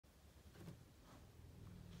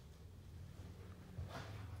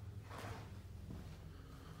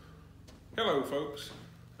Hello folks,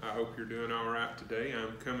 I hope you're doing all right today.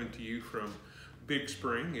 I'm coming to you from Big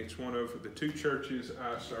Spring. It's one of the two churches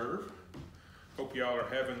I serve. Hope y'all are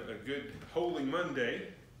having a good Holy Monday.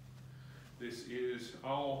 This is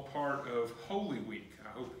all part of Holy Week. I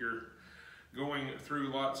hope you're going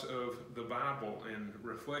through lots of the Bible and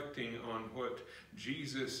reflecting on what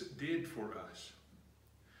Jesus did for us.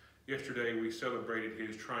 Yesterday we celebrated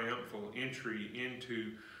his triumphal entry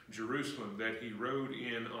into Jerusalem, that he rode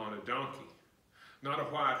in on a donkey. Not a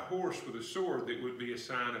white horse with a sword that would be a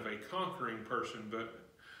sign of a conquering person, but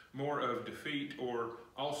more of defeat or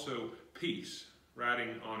also peace,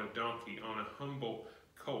 riding on a donkey, on a humble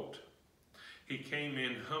colt. He came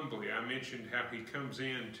in humbly. I mentioned how he comes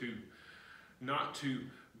in not to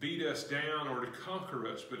beat us down or to conquer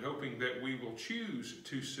us, but hoping that we will choose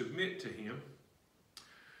to submit to him.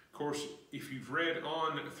 Of course, if you've read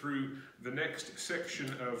on through the next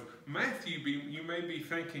section of Matthew, you may be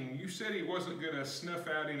thinking, you said he wasn't going to snuff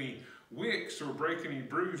out any wicks or break any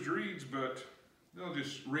bruised reeds, but they'll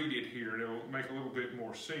just read it here and it'll make a little bit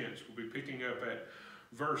more sense. We'll be picking up at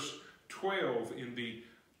verse 12 in the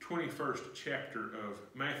 21st chapter of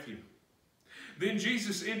Matthew. Then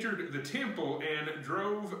Jesus entered the temple and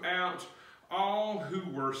drove out all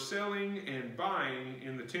who were selling and buying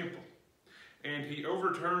in the temple. And he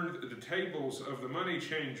overturned the tables of the money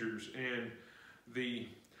changers and the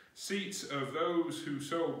seats of those who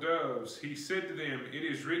sold doves. He said to them, "It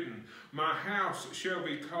is written, my house shall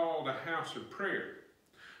be called a house of prayer,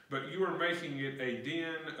 but you are making it a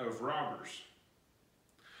den of robbers."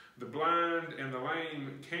 The blind and the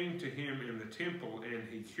lame came to him in the temple, and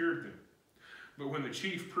he cured them. But when the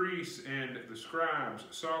chief priests and the scribes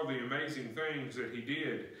saw the amazing things that he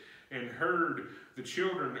did, and heard the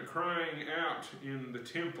children crying out in the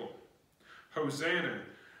temple, "Hosanna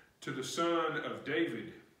to the Son of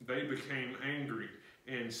David," they became angry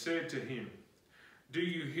and said to him, "Do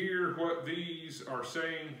you hear what these are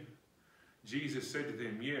saying?" Jesus said to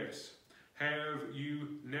them, "Yes. Have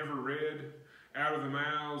you never read, out of the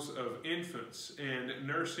mouths of infants and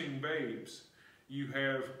nursing babes, you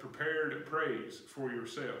have prepared praise for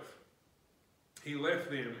yourself?" He left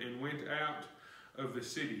them and went out of the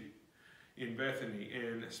city in Bethany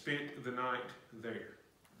and spent the night there.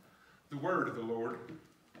 The word of the Lord.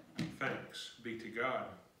 Thanks be to God.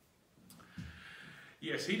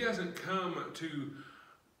 Yes, he doesn't come to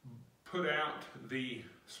put out the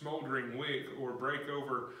smoldering wick or break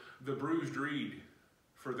over the bruised reed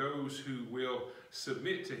for those who will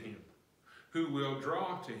submit to him, who will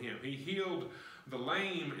draw to him. He healed the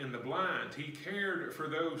lame and the blind. He cared for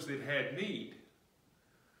those that had need.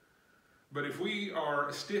 But if we are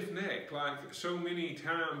stiff-necked, like so many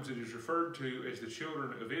times it is referred to as the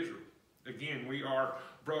children of Israel, again, we are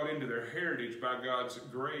brought into their heritage by God's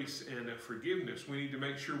grace and forgiveness. We need to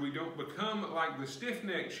make sure we don't become like the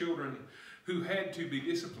stiff-necked children who had to be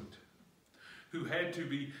disciplined, who had to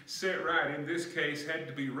be set right, in this case, had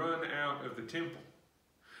to be run out of the temple.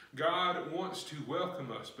 God wants to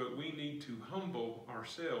welcome us, but we need to humble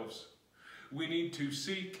ourselves. We need to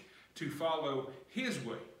seek to follow his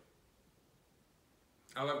way.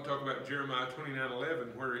 I love to talk about Jeremiah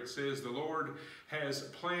 29:11, where it says, "The Lord has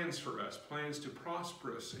plans for us, plans to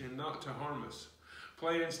prosper us and not to harm us,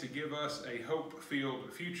 plans to give us a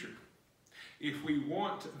hope-filled future." If we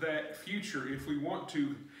want that future, if we want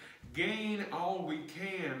to gain all we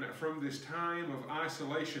can from this time of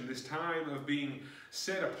isolation, this time of being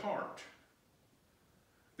set apart,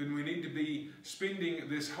 then we need to be spending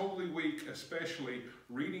this Holy Week especially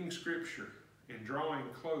reading Scripture and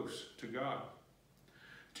drawing close to God.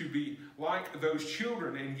 To be like those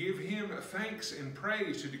children and give him thanks and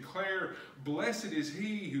praise, to declare, "Blessed is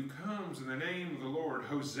he who comes in the name of the Lord.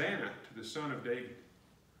 Hosanna to the Son of David."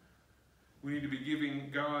 We need to be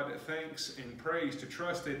giving God thanks and praise, to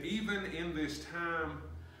trust that even in this time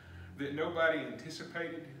that nobody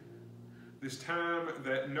anticipated, this time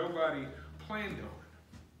that nobody planned on,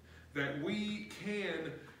 that we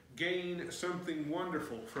can gain something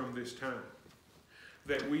wonderful from this time,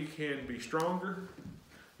 that we can be stronger,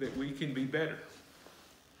 that we can be better.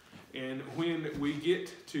 And when we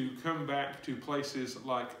get to come back to places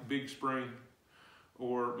like Big Spring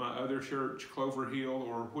or my other church, Clover Hill,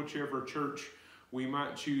 or whichever church we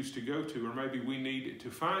might choose to go to, or maybe we need to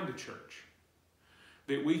find a church,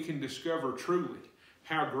 that we can discover truly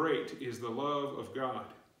how great is the love of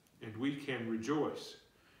God, and we can rejoice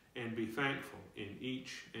and be thankful in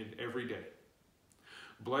each and every day.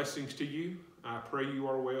 Blessings to you. I pray you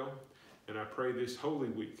are well. And I pray this Holy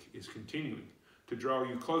Week is continuing to draw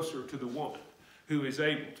you closer to the one who is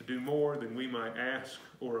able to do more than we might ask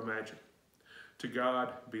or imagine. To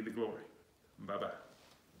God be the glory. Bye-bye.